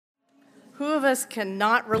Who of us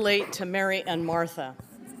cannot relate to Mary and Martha?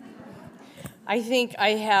 I think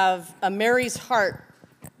I have a Mary's heart,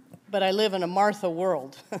 but I live in a Martha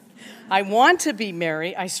world. I want to be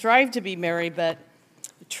Mary, I strive to be Mary, but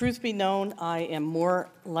truth be known, I am more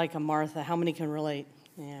like a Martha. How many can relate?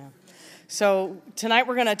 Yeah. So tonight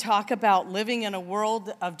we're going to talk about living in a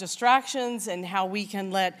world of distractions and how we can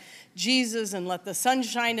let Jesus and let the sun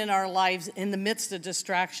shine in our lives in the midst of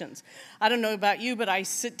distractions. I don't know about you, but I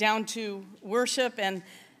sit down to worship and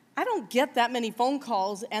I don't get that many phone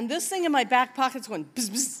calls, and this thing in my back pocket's going bzz,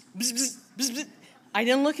 bzz, bzz, bzz, bzz, bzz. I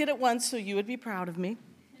didn't look at it once, so you would be proud of me.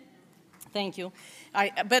 Thank you.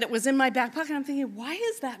 But it was in my back pocket. I'm thinking, why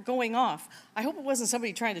is that going off? I hope it wasn't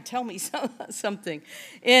somebody trying to tell me something.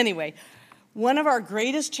 Anyway, one of our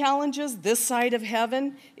greatest challenges this side of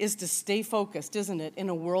heaven is to stay focused, isn't it, in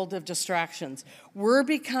a world of distractions. We're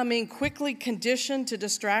becoming quickly conditioned to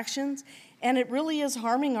distractions, and it really is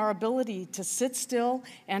harming our ability to sit still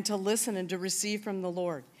and to listen and to receive from the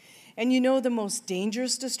Lord. And you know, the most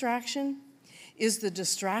dangerous distraction is the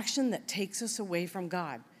distraction that takes us away from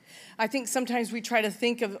God. I think sometimes we try to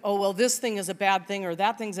think of, oh, well, this thing is a bad thing or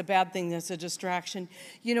that thing's a bad thing that's a distraction.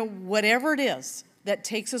 You know, whatever it is that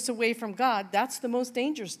takes us away from God, that's the most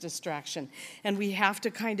dangerous distraction. And we have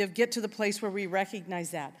to kind of get to the place where we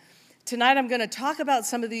recognize that. Tonight I'm going to talk about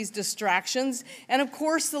some of these distractions, and of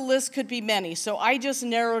course the list could be many, so I just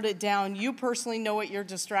narrowed it down. You personally know what your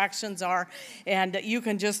distractions are, and you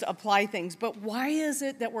can just apply things. But why is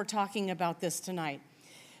it that we're talking about this tonight?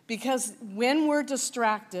 Because when we're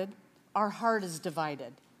distracted, our heart is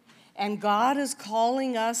divided, and God is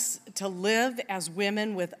calling us to live as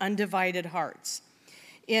women with undivided hearts.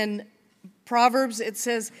 In Proverbs it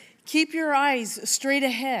says, keep your eyes straight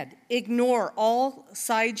ahead. Ignore all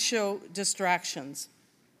sideshow distractions.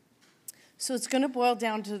 So it's going to boil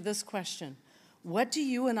down to this question. What do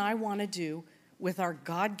you and I want to do with our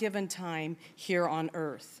God-given time here on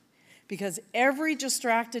earth? Because every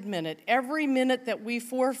distracted minute, every minute that we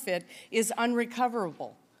forfeit is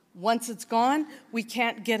unrecoverable. Once it's gone, we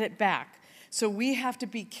can't get it back. So we have to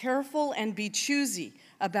be careful and be choosy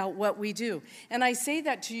about what we do. And I say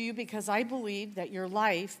that to you because I believe that your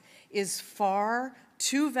life is far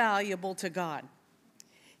too valuable to God.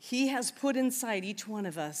 He has put inside each one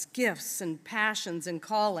of us gifts and passions and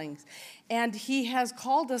callings, and He has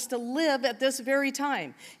called us to live at this very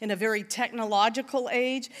time, in a very technological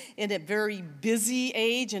age, in a very busy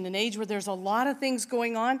age, in an age where there's a lot of things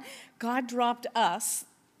going on. God dropped us,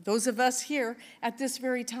 those of us here, at this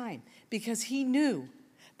very time, because He knew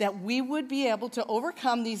that we would be able to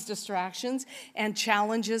overcome these distractions and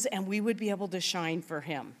challenges, and we would be able to shine for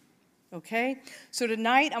Him. Okay? So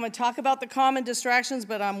tonight, I'm going to talk about the common distractions,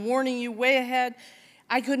 but I'm warning you way ahead.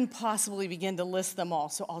 I couldn't possibly begin to list them all,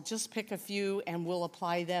 so I'll just pick a few and we'll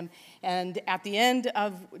apply them. And at the end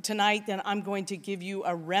of tonight, then I'm going to give you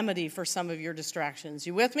a remedy for some of your distractions.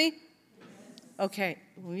 You with me? Okay.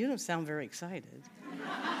 Well, you don't sound very excited.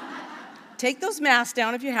 Take those masks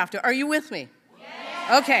down if you have to. Are you with me?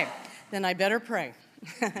 Okay, then I better pray.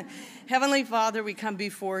 Heavenly Father, we come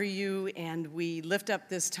before you and we lift up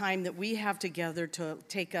this time that we have together to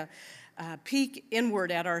take a peek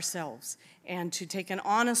inward at ourselves and to take an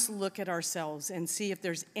honest look at ourselves and see if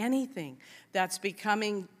there's anything that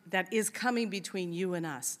is coming between you and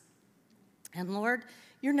us. And Lord,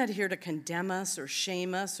 you're not here to condemn us or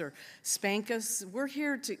shame us or spank us. We're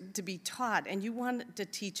here to be taught, and you want to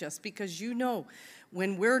teach us because you know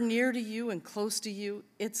when we're near to you and close to you,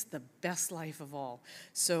 it's the best life of all.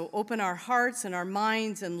 So open our hearts and our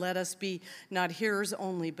minds and let us be not hearers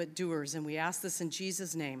only, but doers. And we ask this in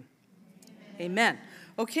Jesus' name. Amen.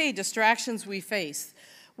 Okay, distractions we face.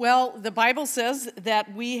 Well, the Bible says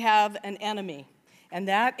that we have an enemy, and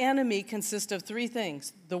that enemy consists of three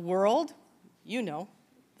things: the world, you know,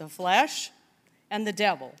 the flesh, and the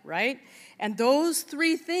devil, right? And those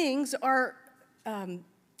three things are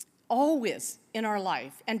always in our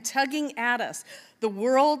life and tugging at us. The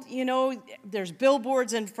world, you know, there's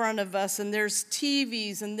billboards in front of us, and there's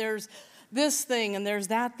TVs, and there's this thing, and there's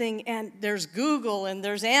that thing, and there's Google, and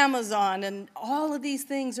there's Amazon, and all of these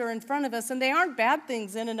things are in front of us, and they aren't bad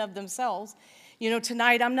things in and of themselves. You know,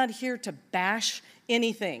 tonight I'm not here to bash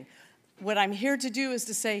anything. What I'm here to do is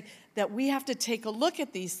to say that we have to take a look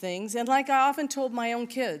at these things, and like I often told my own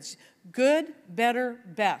kids, good, better,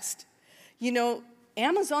 best. You know,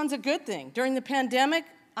 Amazon's a good thing. During the pandemic,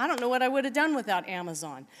 I don't know what I would have done without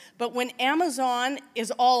Amazon. But when Amazon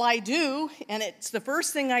is all I do, and it's the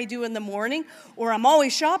first thing I do in the morning, or I'm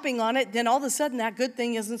always shopping on it, then all of a sudden that good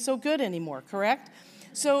thing isn't so good anymore, correct?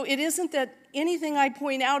 So it isn't that anything I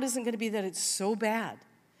point out isn't going to be that it's so bad.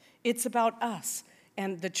 It's about us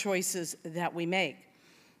and the choices that we make.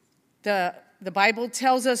 The Bible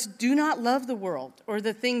tells us, do not love the world or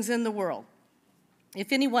the things in the world.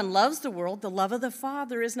 If anyone loves the world, the love of the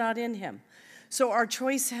Father is not in him. So our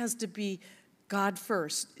choice has to be God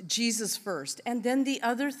first, Jesus first, and then the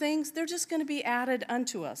other things, they're just going to be added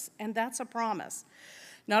unto us, and that's a promise.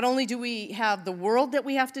 Not only do we have the world that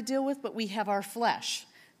we have to deal with, but we have our flesh,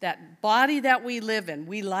 that body that we live in.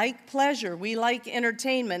 We like pleasure, we like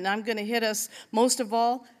entertainment, and I'm going to hit us most of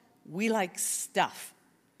all, we like stuff.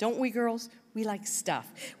 Don't we, girls? We like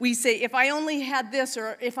stuff. We say, if I only had this,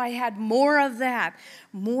 or if I had more of that.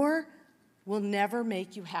 More will never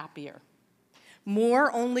make you happier.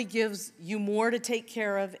 More only gives you more to take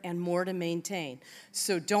care of and more to maintain.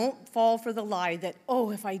 So don't fall for the lie that, oh,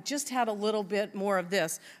 if I just had a little bit more of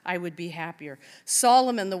this, I would be happier.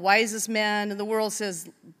 Solomon, the wisest man in the world, says,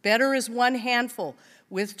 better is one handful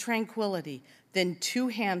with tranquility than two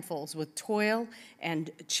handfuls with toil and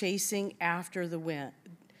chasing after the wind.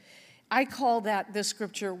 I call this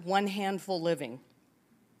scripture one handful living.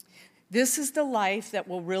 This is the life that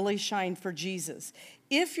will really shine for Jesus.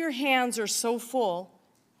 If your hands are so full,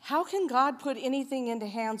 how can God put anything into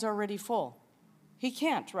hands already full? He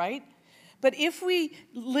can't, right? But if we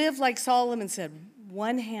live like Solomon said,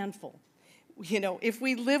 one handful, if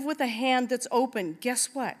we live with a hand that's open, guess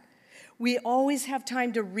what? We always have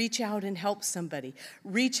time to reach out and help somebody,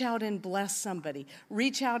 reach out and bless somebody,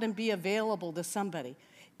 reach out and be available to somebody.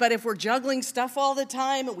 But if we're juggling stuff all the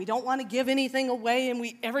time and we don't want to give anything away and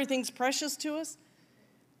everything's precious to us,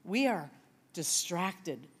 we are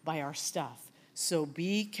distracted by our stuff. So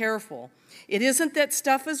be careful. It isn't that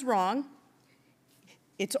stuff is wrong.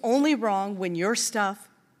 It's only wrong when your stuff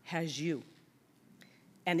has you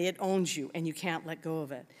and it owns you and you can't let go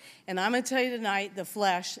of it. And I'm going to tell you tonight, the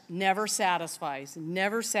flesh never satisfies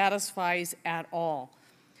at all.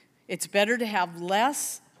 It's better to have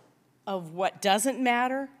less of what doesn't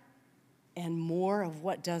matter and more of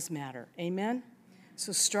what does matter. Amen?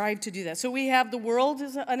 So strive to do that. So we have the world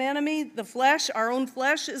as an enemy, the flesh, our own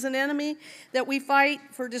flesh is an enemy that we fight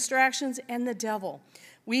for distractions, and the devil.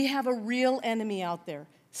 We have a real enemy out there.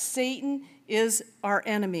 Satan is our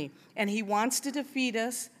enemy, and he wants to defeat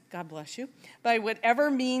us, God bless you, by whatever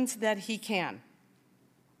means that he can.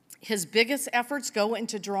 His biggest efforts go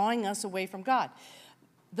into drawing us away from God.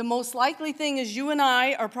 The most likely thing is you and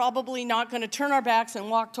I are probably not going to turn our backs and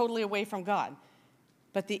walk totally away from God.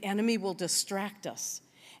 But the enemy will distract us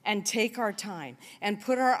and take our time and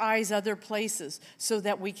put our eyes other places so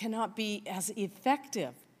that we cannot be as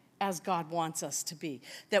effective as God wants us to be,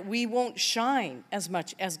 that we won't shine as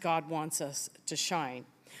much as God wants us to shine.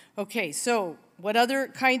 Okay, so what other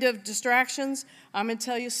kind of distractions? I'm going to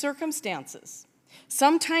tell you circumstances.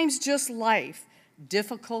 Sometimes just life,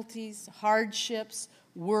 difficulties, hardships,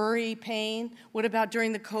 worry, pain. What about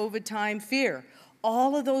during the COVID time? Fear.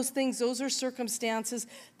 All of those things, those are circumstances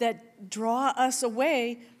that draw us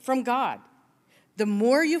away from God. The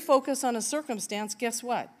more you focus on a circumstance, guess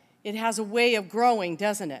what? It has a way of growing,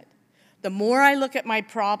 doesn't it? The more I look at my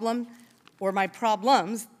problem or my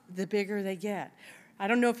problems, the bigger they get. I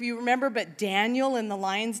don't know if you remember, but Daniel in the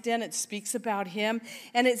lion's den, it speaks about him,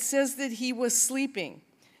 and it says that he was sleeping.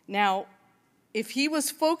 Now, if he was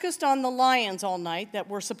focused on the lions all night that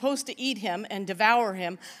were supposed to eat him and devour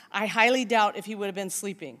him, I highly doubt if he would have been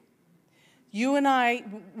sleeping. You and I,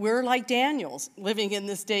 we're like Daniels living in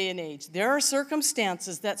this day and age. There are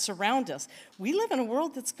circumstances that surround us. We live in a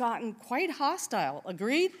world that's gotten quite hostile.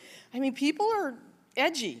 Agreed? I mean, people are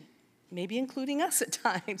edgy, maybe including us at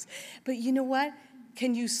times. But you know what?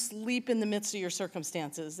 Can you sleep in the midst of your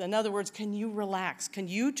circumstances? In other words, can you relax? Can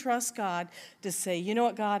you trust God to say, you know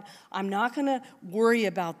what, God, I'm not going to worry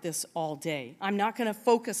about this all day. I'm not going to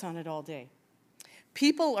focus on it all day.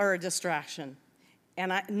 People are a distraction,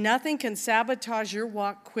 and nothing can sabotage your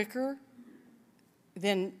walk quicker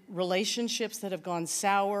than relationships that have gone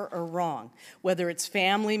sour or wrong, whether it's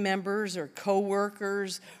family members or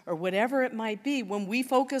coworkers or whatever it might be. When we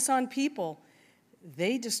focus on people,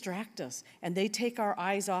 they distract us, and they take our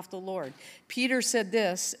eyes off the Lord. Peter said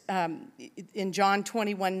this in John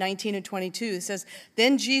 21, 19 and 22. It says,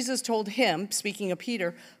 then Jesus told him, speaking of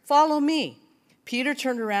Peter, follow me. Peter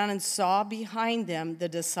turned around and saw behind them the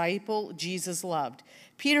disciple Jesus loved.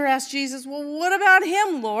 Peter asked Jesus, well, what about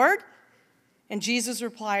him, Lord? And Jesus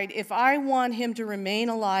replied, if I want him to remain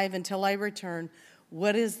alive until I return,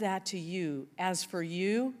 what is that to you? As for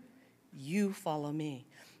you, you follow me.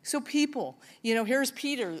 So people, here's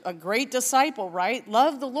Peter, a great disciple, right?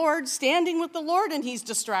 Love the Lord, standing with the Lord, and he's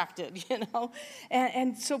distracted,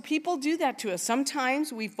 And so people do that to us.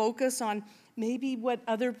 Sometimes we focus on maybe what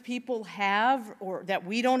other people have or that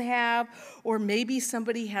we don't have, or maybe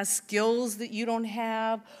somebody has skills that you don't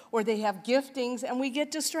have, or they have giftings, and we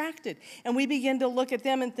get distracted. And we begin to look at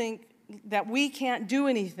them and think that we can't do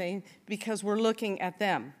anything because we're looking at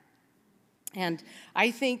them. And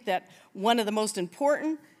I think that one of the most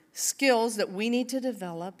important skills that we need to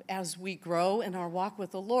develop as we grow in our walk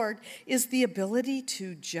with the Lord is the ability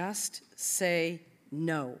to just say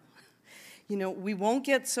no. You know, we won't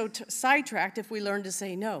get so sidetracked if we learn to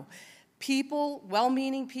say no. People,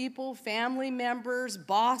 well-meaning people, family members,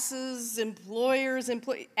 bosses, employers,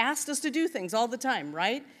 asked us to do things all the time,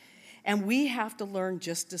 right? And we have to learn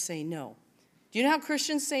just to say no. Do you know how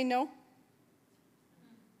Christians say no?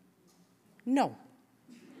 No.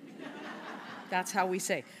 That's how we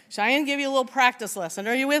say. So I'm going to give you a little practice lesson.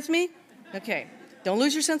 Are you with me? Okay. Don't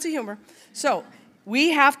lose your sense of humor. So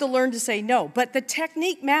we have to learn to say no, but the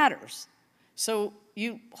technique matters. So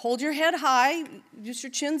you hold your head high, just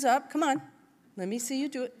your chin's up. Come on. Let me see you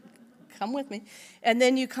do it. Come with me. And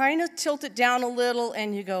then you kind of tilt it down a little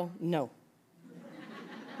and you go, no.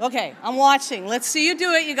 Okay, I'm watching. Let's see you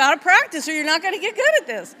do it. You got to practice or you're not going to get good at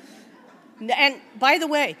this. And by the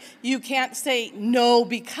way, you can't say no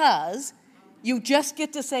because. You just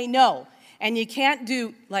get to say no. And you can't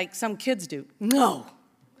do like some kids do. No.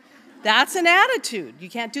 That's an attitude.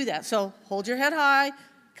 You can't do that. So hold your head high.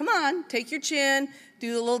 Come on. Take your chin.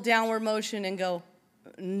 Do the little downward motion and go,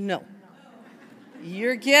 no.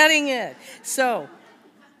 You're getting it. So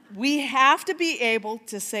we have to be able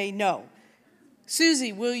to say no.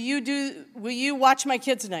 Susie, will you watch my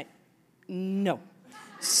kids tonight? No.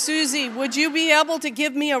 Susie, would you be able to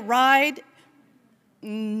give me a ride?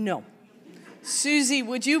 No. Susie,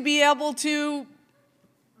 would you be able to,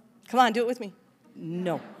 come on, do it with me?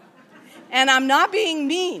 No. And I'm not being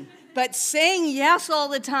mean, but saying yes all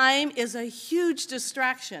the time is a huge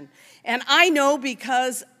distraction. And I know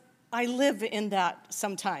because I live in that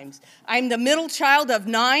sometimes. I'm the middle child of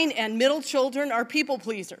 9, and middle children are people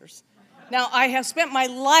pleasers. Now, I have spent my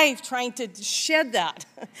life trying to shed that,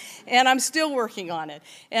 and I'm still working on it.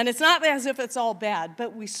 And it's not as if it's all bad,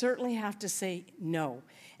 but we certainly have to say no.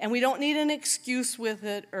 And we don't need an excuse with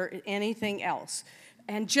it or anything else.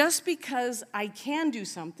 And just because I can do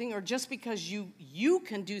something or just because you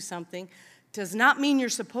can do something does not mean you're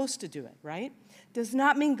supposed to do it, right? Does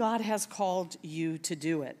not mean God has called you to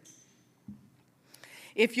do it.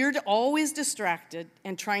 If you're always distracted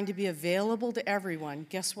and trying to be available to everyone,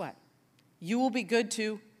 guess what? You will be good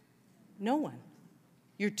to no one.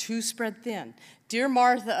 You're too spread thin. Dear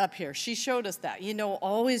Martha up here, she showed us that. You know,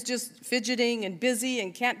 always just fidgeting and busy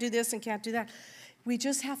and can't do this and can't do that. We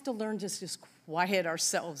just have to learn to just quiet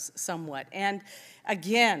ourselves somewhat. And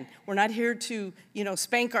again, we're not here to,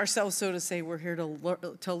 spank ourselves, so to say. We're here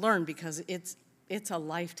to learn because it's a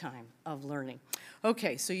lifetime of learning.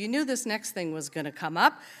 Okay, so you knew this next thing was going to come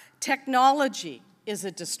up. Technology is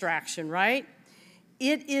a distraction, right?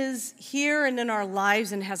 It is here and in our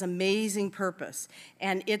lives and has amazing purpose.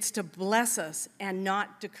 And it's to bless us and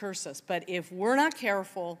not to curse us. But if we're not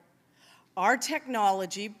careful, our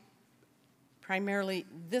technology, primarily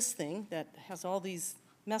this thing that has all these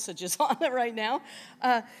messages on it right now,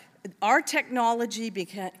 our technology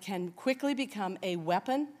can quickly become a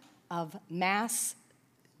weapon of mass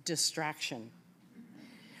distraction.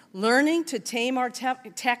 Learning to tame our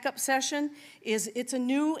tech obsession it's a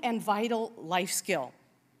new and vital life skill.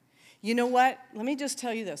 You know what? Let me just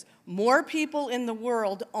tell you this. More people in the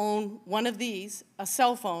world own one of these, a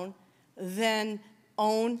cell phone, than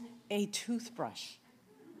own a toothbrush.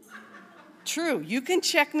 True. You can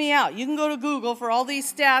check me out. You can go to Google for all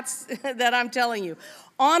these stats that I'm telling you.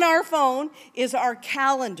 On our phone is our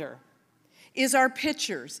calendar, is our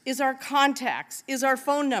pictures, is our contacts, is our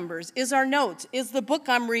phone numbers, is our notes, is the book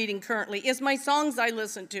I'm reading currently, is my songs I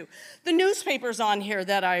listen to, the newspaper's on here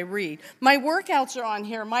that I read, my workouts are on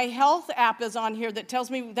here, my health app is on here that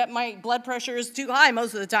tells me that my blood pressure is too high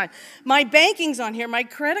most of the time, my banking's on here, my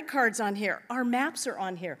credit card's on here, our maps are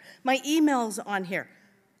on here, my email's on here,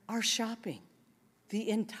 our shopping, the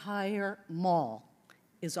entire mall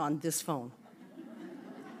is on this phone.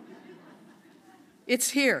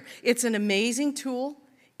 It's here. It's an amazing tool.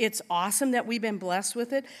 It's awesome that we've been blessed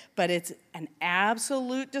with it, but it's an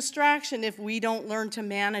absolute distraction if we don't learn to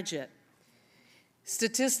manage it.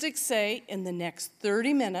 Statistics say in the next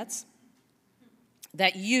 30 minutes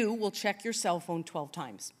that you will check your cell phone 12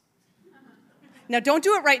 times. Now, don't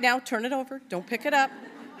do it right now. Turn it over. Don't pick it up.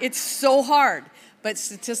 It's so hard. But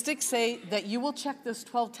statistics say that you will check this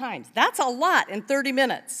 12 times. That's a lot in 30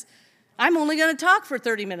 minutes. I'm only going to talk for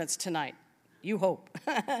 30 minutes tonight. You hope.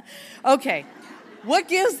 Okay. What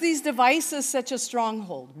gives these devices such a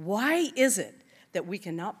stronghold? Why is it that we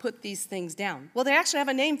cannot put these things down? Well, they actually have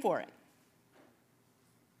a name for it.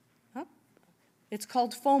 Huh? It's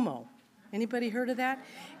called FOMO. Anybody heard of that?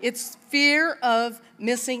 It's fear of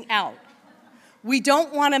missing out. We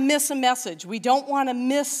don't want to miss a message. We don't want to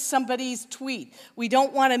miss somebody's tweet. We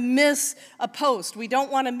don't want to miss a post. We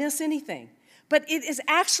don't want to miss anything. But it is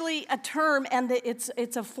actually a term, and it's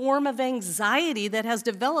a form of anxiety that has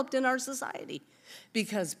developed in our society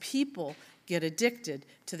because people get addicted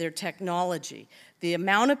to their technology. The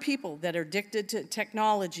amount of people that are addicted to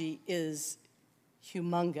technology is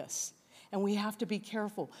humongous. And we have to be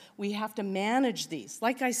careful. We have to manage these.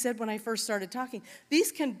 Like I said when I first started talking,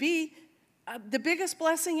 these can be the biggest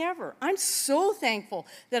blessing ever. I'm so thankful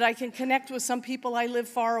that I can connect with some people I live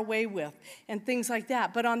far away with and things like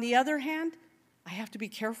that. But on the other hand, I have to be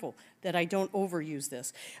careful that I don't overuse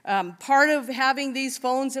this. Part of having these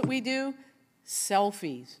phones that we do,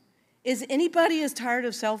 selfies. Is anybody as tired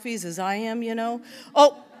of selfies as I am, you know?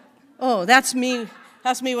 Oh, that's me.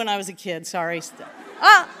 That's me when I was a kid, sorry.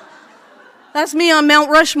 That's me on Mount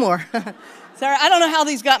Rushmore. Sorry, I don't know how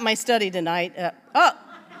these got in my study tonight.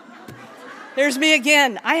 There's me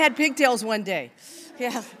again. I had pigtails one day.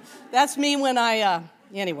 Yeah, that's me when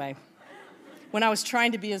anyway, when I was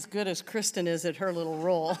trying to be as good as Kristen is at her little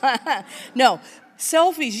role. No,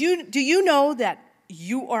 selfies. Do you know that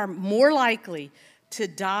you are more likely to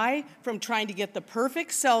die from trying to get the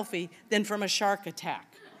perfect selfie than from a shark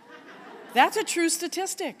attack? That's a true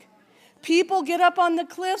statistic. People get up on the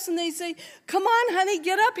cliffs and they say, come on, honey,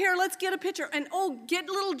 get up here, let's get a picture. And get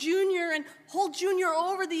little Junior and hold Junior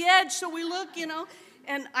over the edge so we look, you know.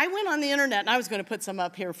 And I went on the internet, and I was going to put some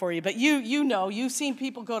up here for you, but you know, you've seen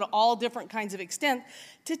people go to all different kinds of extent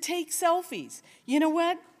to take selfies. You know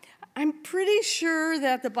what? I'm pretty sure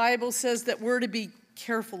that the Bible says that we're to be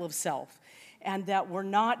careful of self and that we're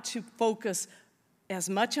not to focus as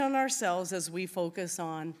much on ourselves as we focus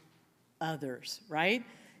on others, right?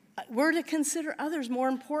 We're to consider others more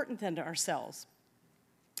important than ourselves.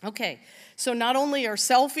 Okay, so not only are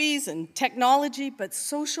selfies and technology, but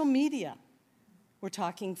social media. We're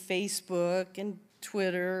talking Facebook and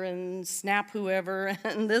Twitter and Snap whoever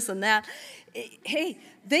and this and that. Hey,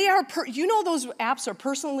 they are, you know those apps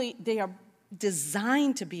are they are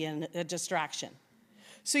designed to be a distraction.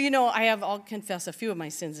 So, you know, I'll confess a few of my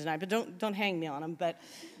sins tonight, but don't hang me on them.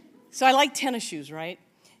 So I like tennis shoes, right?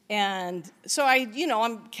 And so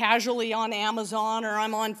I'm casually on Amazon or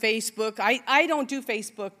I'm on Facebook. I don't do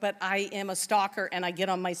Facebook, but I am a stalker and I get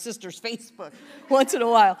on my sister's Facebook once in a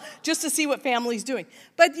while just to see what family's doing.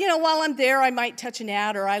 But, you know, while I'm there, I might touch an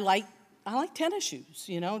ad or I like tennis shoes,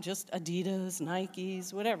 you know, just Adidas,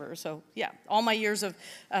 Nikes, whatever. So, yeah, all my years of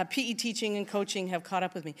PE teaching and coaching have caught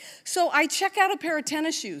up with me. So I check out a pair of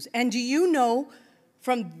tennis shoes. And do you know,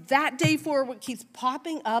 from that day forward, what keeps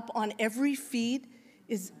popping up on every feed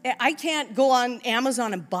is I can't go on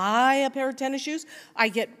Amazon and buy a pair of tennis shoes. I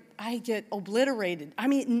get obliterated. I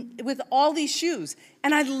mean, with all these shoes,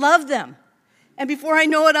 and I love them. And before I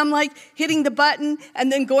know it, I'm like hitting the button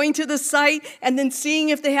and then going to the site and then seeing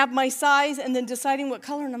if they have my size and then deciding what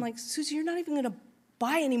color. And I'm like, Suzie, you're not even going to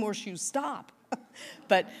buy any more shoes. Stop.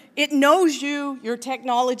 But it knows you. Your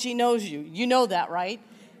technology knows you. You know that, right?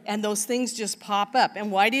 And those things just pop up.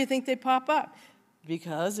 And why do you think they pop up?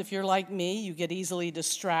 Because if you're like me, you get easily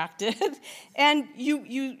distracted and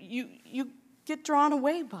you get drawn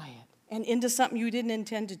away by it and into something you didn't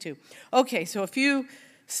intend to. Okay, so a few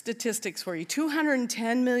statistics for you.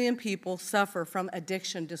 210 million people suffer from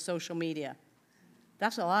addiction to social media.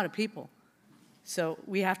 That's a lot of people. So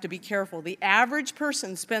we have to be careful. The average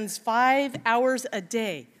person spends 5 hours a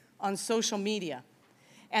day on social media,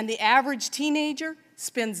 and the average teenager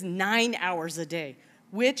spends 9 hours a day,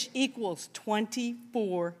 which equals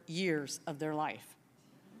 24 years of their life.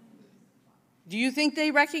 Do you think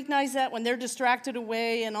they recognize that when they're distracted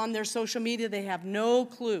away and on their social media? They have no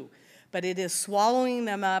clue, but it is swallowing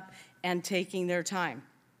them up and taking their time.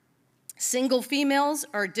 Single females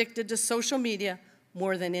are addicted to social media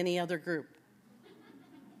more than any other group.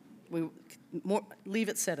 Leave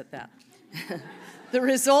it said at that. The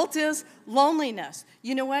result is loneliness.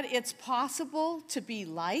 You know what? It's possible to be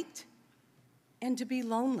liked and to be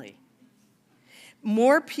lonely.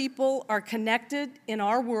 More people are connected in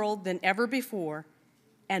our world than ever before,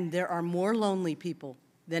 and there are more lonely people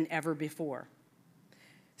than ever before.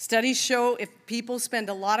 Studies show if people spend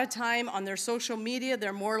a lot of time on their social media,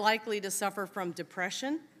 they're more likely to suffer from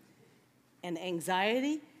depression and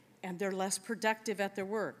anxiety, and they're less productive at their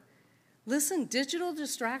work. Listen, digital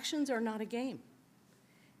distractions are not a game.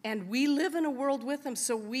 And we live in a world with them,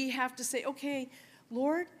 so we have to say, okay,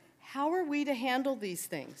 Lord, How are we to handle these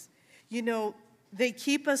things? You know, they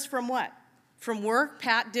keep us from what? From work.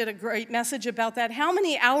 Pat did a great message about that. How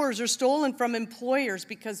many hours are stolen from employers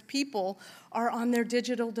because people are on their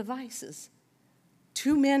digital devices?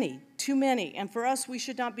 Too many. And for us, we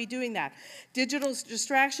should not be doing that. Digital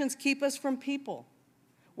distractions keep us from people.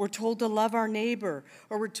 We're told to love our neighbor,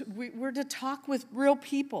 or we're to talk with real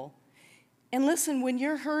people. And listen, when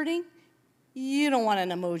you're hurting, you don't want an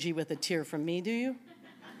emoji with a tear from me, do you?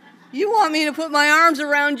 You want me to put my arms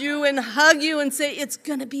around you and hug you and say, it's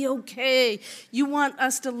going to be okay. You want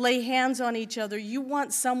us to lay hands on each other. You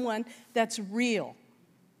want someone that's real.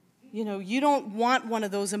 You know, you don't want one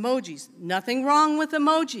of those emojis. Nothing wrong with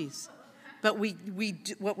emojis. But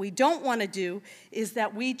what we don't want to do is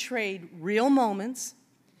that we trade real moments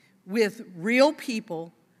with real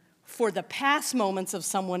people for the past moments of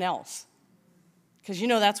someone else. Because you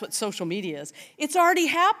know that's what social media is. It's already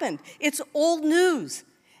happened. It's old news.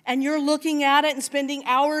 And you're looking at it and spending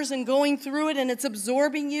hours and going through it, and it's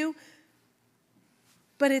absorbing you.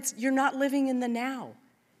 But you're not living in the now.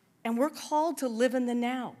 And we're called to live in the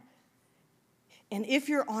now. And if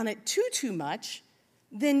you're on it too much,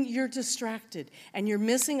 then you're distracted. And you're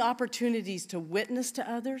missing opportunities to witness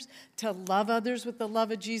to others, to love others with the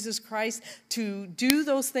love of Jesus Christ, to do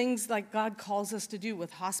those things like God calls us to do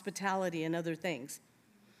with hospitality and other things.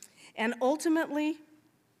 And ultimately,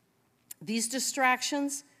 these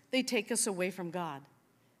distractions, they take us away from God.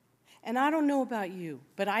 And I don't know about you,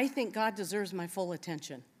 but I think God deserves my full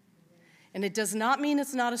attention. And it does not mean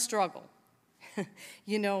it's not a struggle.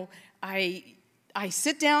 You know, I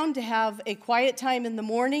sit down to have a quiet time in the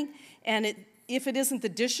morning, and if it isn't the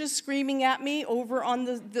dishes screaming at me over on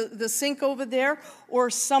the sink over there, or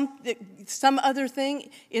some other thing,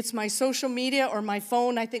 it's my social media or my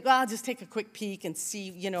phone. I think, I'll just take a quick peek and see,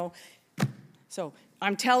 you know. So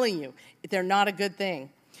I'm telling you, they're not a good thing.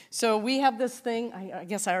 So we have this thing, I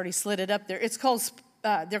guess I already slid it up there. It's called,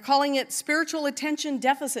 they're calling it spiritual attention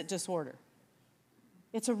deficit disorder.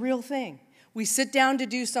 It's a real thing. We sit down to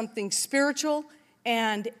do something spiritual,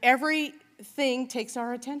 and everything takes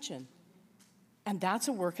our attention. And that's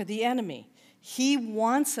a work of the enemy. He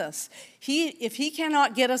wants us. If he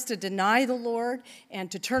cannot get us to deny the Lord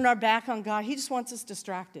and to turn our back on God, he just wants us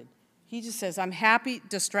distracted. He just says, I'm happy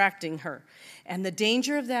distracting her. And the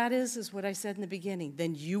danger of that is what I said in the beginning,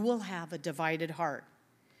 then you will have a divided heart.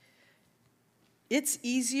 It's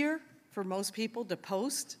easier for most people to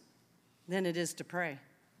post than it is to pray.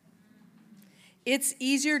 It's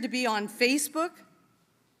easier to be on Facebook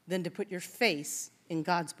than to put your face in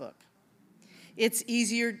God's book. It's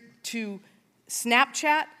easier to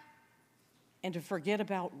Snapchat and to forget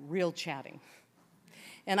about real chatting.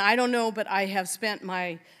 And I don't know, but I have spent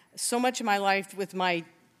so much of my life with my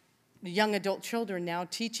young adult children now,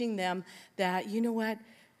 teaching them that, you know what,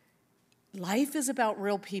 life is about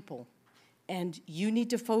real people, and you need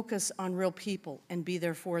to focus on real people and be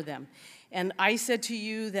there for them. And I said to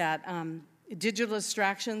you that digital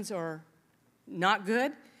distractions are not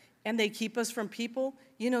good, and they keep us from people.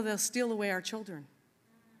 You know, they'll steal away our children.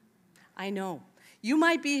 I know. You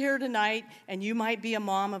might be here tonight, and you might be a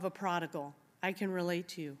mom of a prodigal. I can relate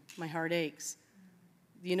to you. My heart aches.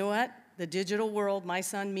 You know what? The digital world, my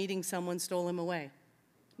son meeting someone stole him away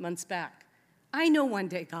months back. I know one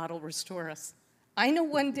day God will restore us. I know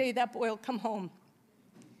one day that boy will come home.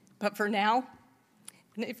 But for now,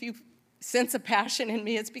 if you sense a passion in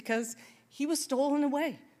me, it's because he was stolen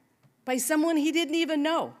away by someone he didn't even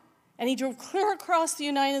know. And he drove clear across the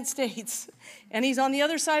United States. And he's on the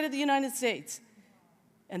other side of the United States.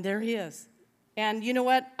 And there he is. And you know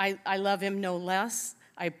what? I love him no less.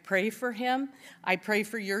 I pray for him. I pray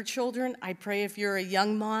for your children. I pray if you're a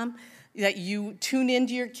young mom that you tune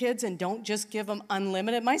into your kids and don't just give them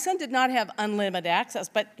unlimited. My son did not have unlimited access,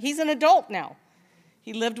 but he's an adult now.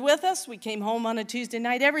 He lived with us. We came home on a Tuesday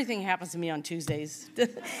night. Everything happens to me on Tuesdays.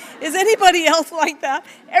 Is anybody else like that?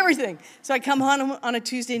 Everything. So I come home on a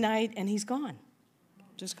Tuesday night, and he's gone.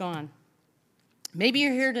 Just gone. Maybe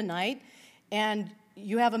you're here tonight, and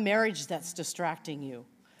you have a marriage that's distracting you,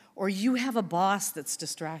 or you have a boss that's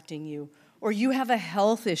distracting you, or you have a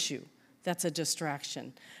health issue that's a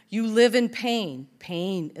distraction. You live in pain.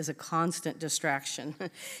 Pain is a constant distraction.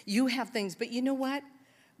 You have things, but you know what?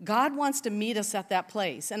 God wants to meet us at that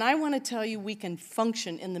place. And I want to tell you, we can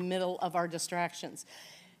function in the middle of our distractions.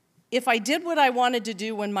 If I did what I wanted to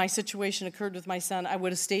do when my situation occurred with my son, I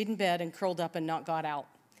would have stayed in bed and curled up and not got out.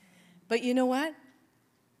 But you know what?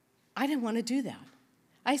 I didn't want to do that.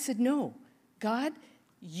 I said, no, God,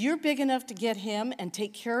 you're big enough to get him and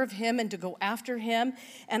take care of him and to go after him,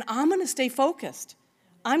 and I'm going to stay focused.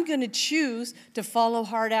 I'm going to choose to follow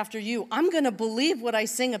hard after you. I'm going to believe what I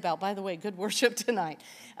sing about. By the way, good worship tonight.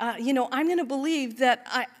 I'm going to believe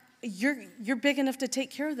that you're big enough to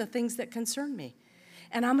take care of the things that concern me.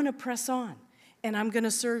 And I'm going to press on. And I'm going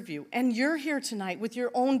to serve you. And you're here tonight with your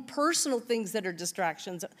own personal things that are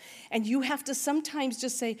distractions. And you have to sometimes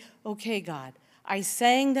just say, okay, God, I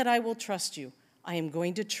sang that I will trust you. I am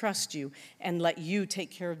going to trust you and let you take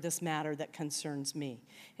care of this matter that concerns me.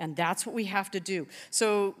 And that's what we have to do.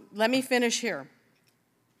 So let me finish here.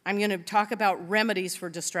 I'm going to talk about remedies for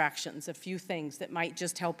distractions, a few things that might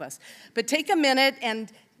just help us. But take a minute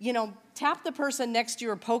and, tap the person next to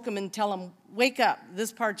you or poke them and tell them, wake up.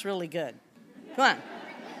 This part's really good. Come on.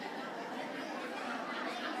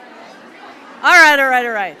 All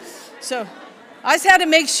right. So I just had to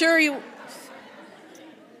make sure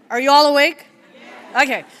are you all awake?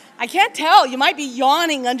 Okay. I can't tell. You might be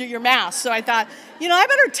yawning under your mask. So I thought, I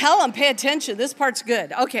better tell them, pay attention. This part's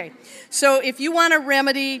good. Okay. So if you want a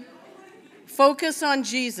remedy, focus on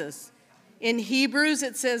Jesus. In Hebrews,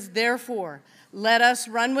 it says, therefore, let us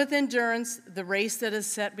run with endurance the race that is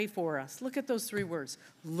set before us. Look at those 3 words,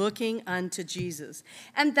 looking unto Jesus.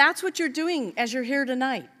 And that's what you're doing as you're here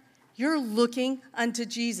tonight. You're looking unto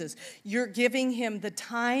Jesus. You're giving him the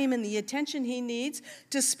time and the attention he needs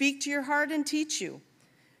to speak to your heart and teach you.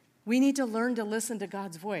 We need to learn to listen to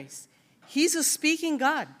God's voice. He's a speaking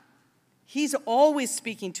God. He's always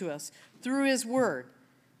speaking to us through his word.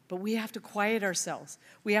 But we have to quiet ourselves.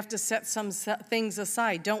 We have to set some things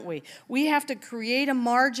aside, don't we? We have to create a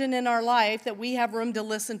margin in our life that we have room to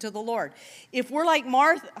listen to the Lord. If we're like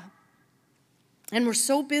Martha, and we're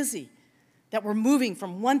so busy that we're moving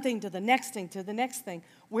from one thing to the next thing to the next thing,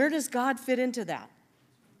 where does God fit into that?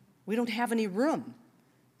 We don't have any room.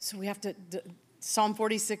 So we have to, Psalm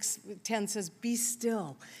 46:10 says, be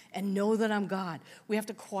still and know that I'm God. We have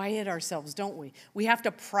to quiet ourselves, don't we? We have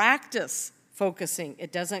to practice focusing.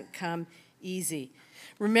 It doesn't come easy.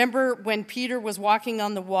 Remember when Peter was walking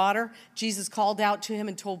on the water, Jesus called out to him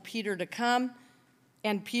and told Peter to come.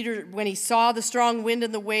 And Peter, when he saw the strong wind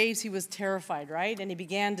and the waves, he was terrified, right? And he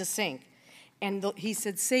began to sink. And he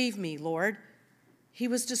said, save me, Lord. He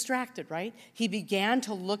was distracted, right? He began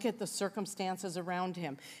to look at the circumstances around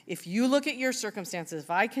him. If you look at your circumstances,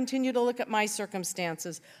 if I continue to look at my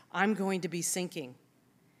circumstances, I'm going to be sinking.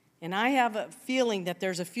 And I have a feeling that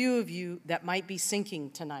there's a few of you that might be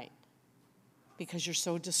sinking tonight because you're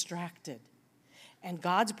so distracted. And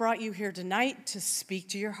God's brought you here tonight to speak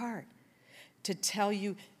to your heart, to tell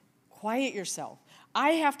you, quiet yourself.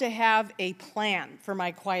 I have to have a plan for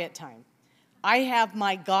my quiet time. I have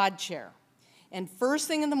my God chair. And first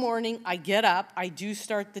thing in the morning, I get up. I do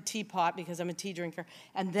start the teapot because I'm a tea drinker.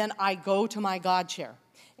 And then I go to my God chair.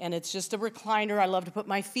 And it's just a recliner. I love to put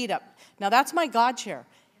my feet up. Now, that's my God chair.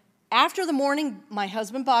 After the morning, my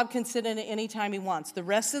husband, Bob, can sit in it any time he wants, the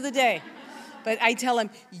rest of the day. But I tell him,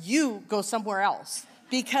 you go somewhere else.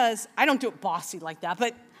 Because I don't do it bossy like that.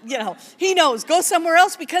 But, he knows, go somewhere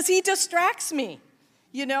else because he distracts me.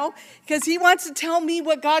 Because he wants to tell me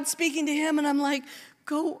what God's speaking to him. And I'm like,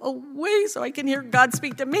 go away so I can hear God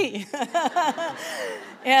speak to me.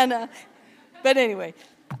 But anyway,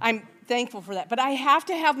 I'm thankful for that. But I have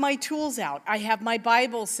to have my tools out. I have my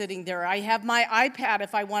Bible sitting there. I have my iPad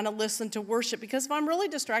if I want to listen to worship. Because if I'm really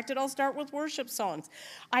distracted, I'll start with worship songs.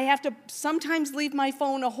 I have to sometimes leave my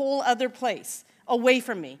phone a whole other place away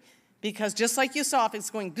from me. Because just like you saw, if it's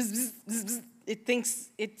going bzz, bzz, bzz, bzz, it thinks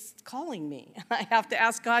it's calling me. I have to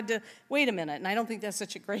ask God to, wait a minute, and I don't think that's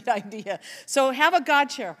such a great idea. So have a God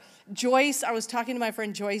chair. Joyce, I was talking to my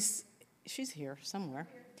friend Joyce. She's here somewhere.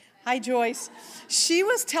 Hi, Joyce. She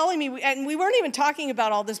was telling me, and we weren't even talking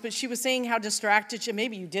about all this, but she was saying how distracted she,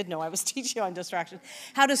 maybe you did know I was teaching on distraction,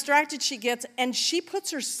 how distracted she gets, and she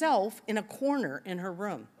puts herself in a corner in her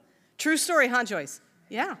room. True story, huh, Joyce?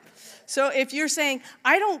 Yeah. So if you're saying,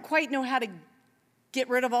 I don't quite know how to get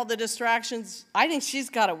rid of all the distractions, I think she's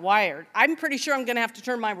got it wired. I'm pretty sure I'm going to have to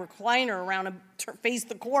turn my recliner around and face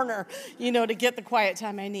the corner, to get the quiet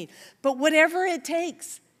time I need. But whatever it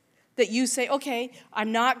takes, that you say, okay,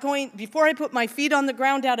 I'm not going, before I put my feet on the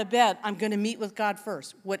ground out of bed, I'm going to meet with God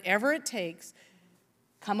first. Whatever it takes,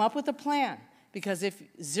 come up with a plan. Because if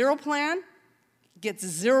zero plan gets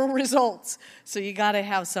zero results, so you got to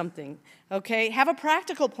have something. Okay, have a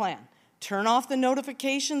practical plan. Turn off the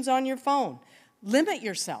notifications on your phone. Limit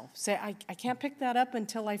yourself. Say, I can't pick that up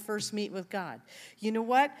until I first meet with God. You know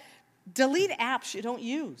what? Delete apps you don't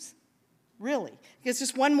use. Really. It's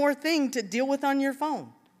just one more thing to deal with on your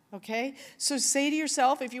phone. Okay? So say to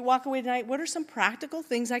yourself, if you walk away tonight, what are some practical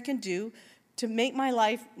things I can do to make my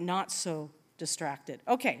life not so distracted?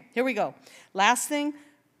 Okay, here we go. Last thing,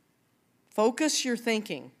 Focus your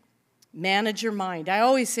thinking. Manage your mind. I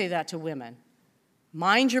always say that to women.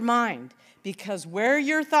 Mind your mind, because where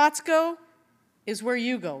your thoughts go is where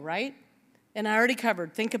you go, right? And I already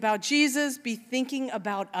covered. Think about Jesus. Be thinking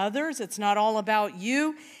about others. It's not all about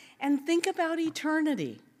you. And think about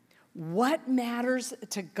eternity. What matters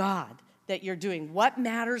to God that you're doing? What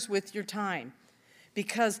matters with your time?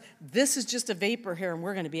 Because this is just a vapor here, and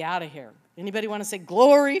we're going to be out of here. Anybody want to say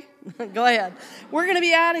glory? Go ahead. We're going to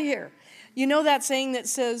be out of here. You know that saying that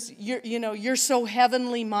says, you're so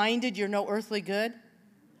heavenly minded, you're no earthly good?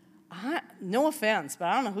 No offense, but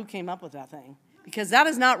I don't know who came up with that thing, because that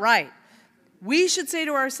is not right. We should say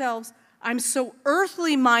to ourselves, I'm so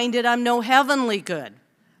earthly minded, I'm no heavenly good.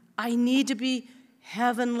 I need to be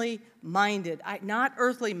heavenly minded, not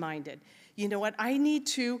earthly minded. You know what? I need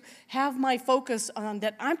to have my focus on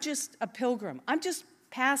that I'm just a pilgrim. I'm just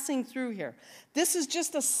passing through here. This is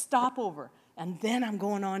just a stopover, and then I'm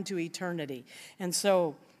going on to eternity. And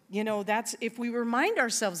so, that's, if we remind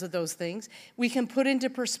ourselves of those things, we can put into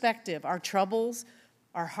perspective our troubles,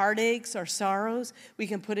 our heartaches, our sorrows. We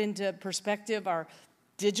can put into perspective our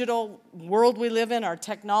digital world we live in, our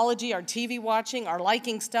technology, our TV watching, our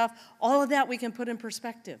liking stuff. All of that we can put in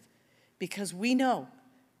perspective, because we know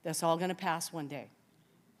that's all going to pass one day.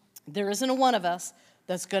 There isn't a one of us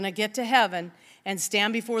that's going to get to heaven and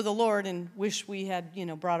stand before the Lord and wish we had,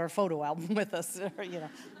 brought our photo album with us. Or,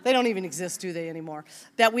 they don't even exist, do they, anymore?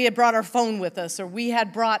 That we had brought our phone with us, or we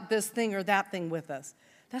had brought this thing or that thing with us.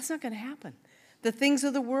 That's not going to happen. The things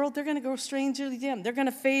of the world, they're going to go strangely dim. They're going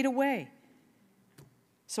to fade away.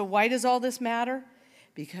 So why does all this matter?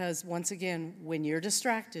 Because, once again, when you're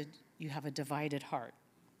distracted, you have a divided heart.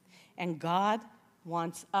 And God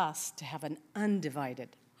wants us to have an undivided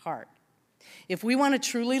heart. If we want to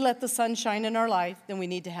truly let the sun shine in our life, then we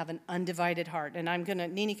need to have an undivided heart. And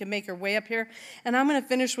Nini can make her way up here, and I'm going to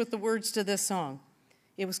finish with the words to this song.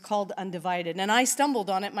 It was called Undivided, and I stumbled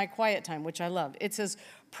on it in my quiet time, which I love. It says,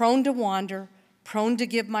 prone to wander, prone to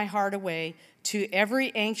give my heart away, to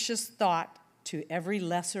every anxious thought, to every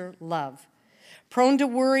lesser love. Prone to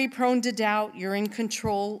worry, prone to doubt, you're in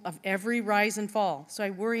control of every rise and fall. So I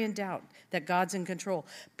worry and doubt that God's in control.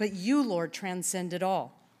 But you, Lord, transcend it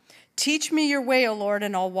all. Teach me your way, O Lord,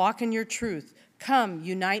 and I'll walk in your truth. Come,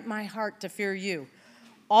 unite my heart to fear you.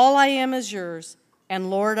 All I am is yours, and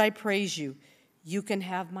Lord, I praise you. You can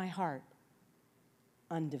have my heart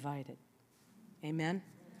undivided. Amen?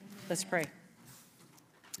 Let's pray.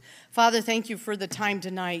 Father, thank you for the time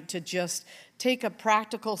tonight to just take a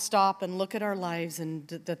practical stop and look at our lives and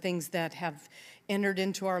the things that have entered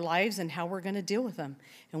into our lives and how we're going to deal with them.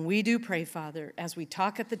 And we do pray, Father, as we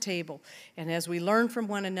talk at the table and as we learn from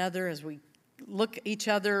one another, as we look at each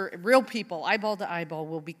other, real people, eyeball to eyeball,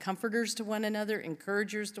 we'll be comforters to one another,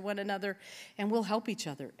 encouragers to one another, and we'll help each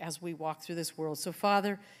other as we walk through this world. So,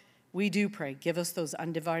 Father, we do pray, give us those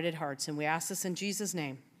undivided hearts, and we ask this in Jesus'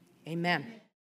 name. Amen.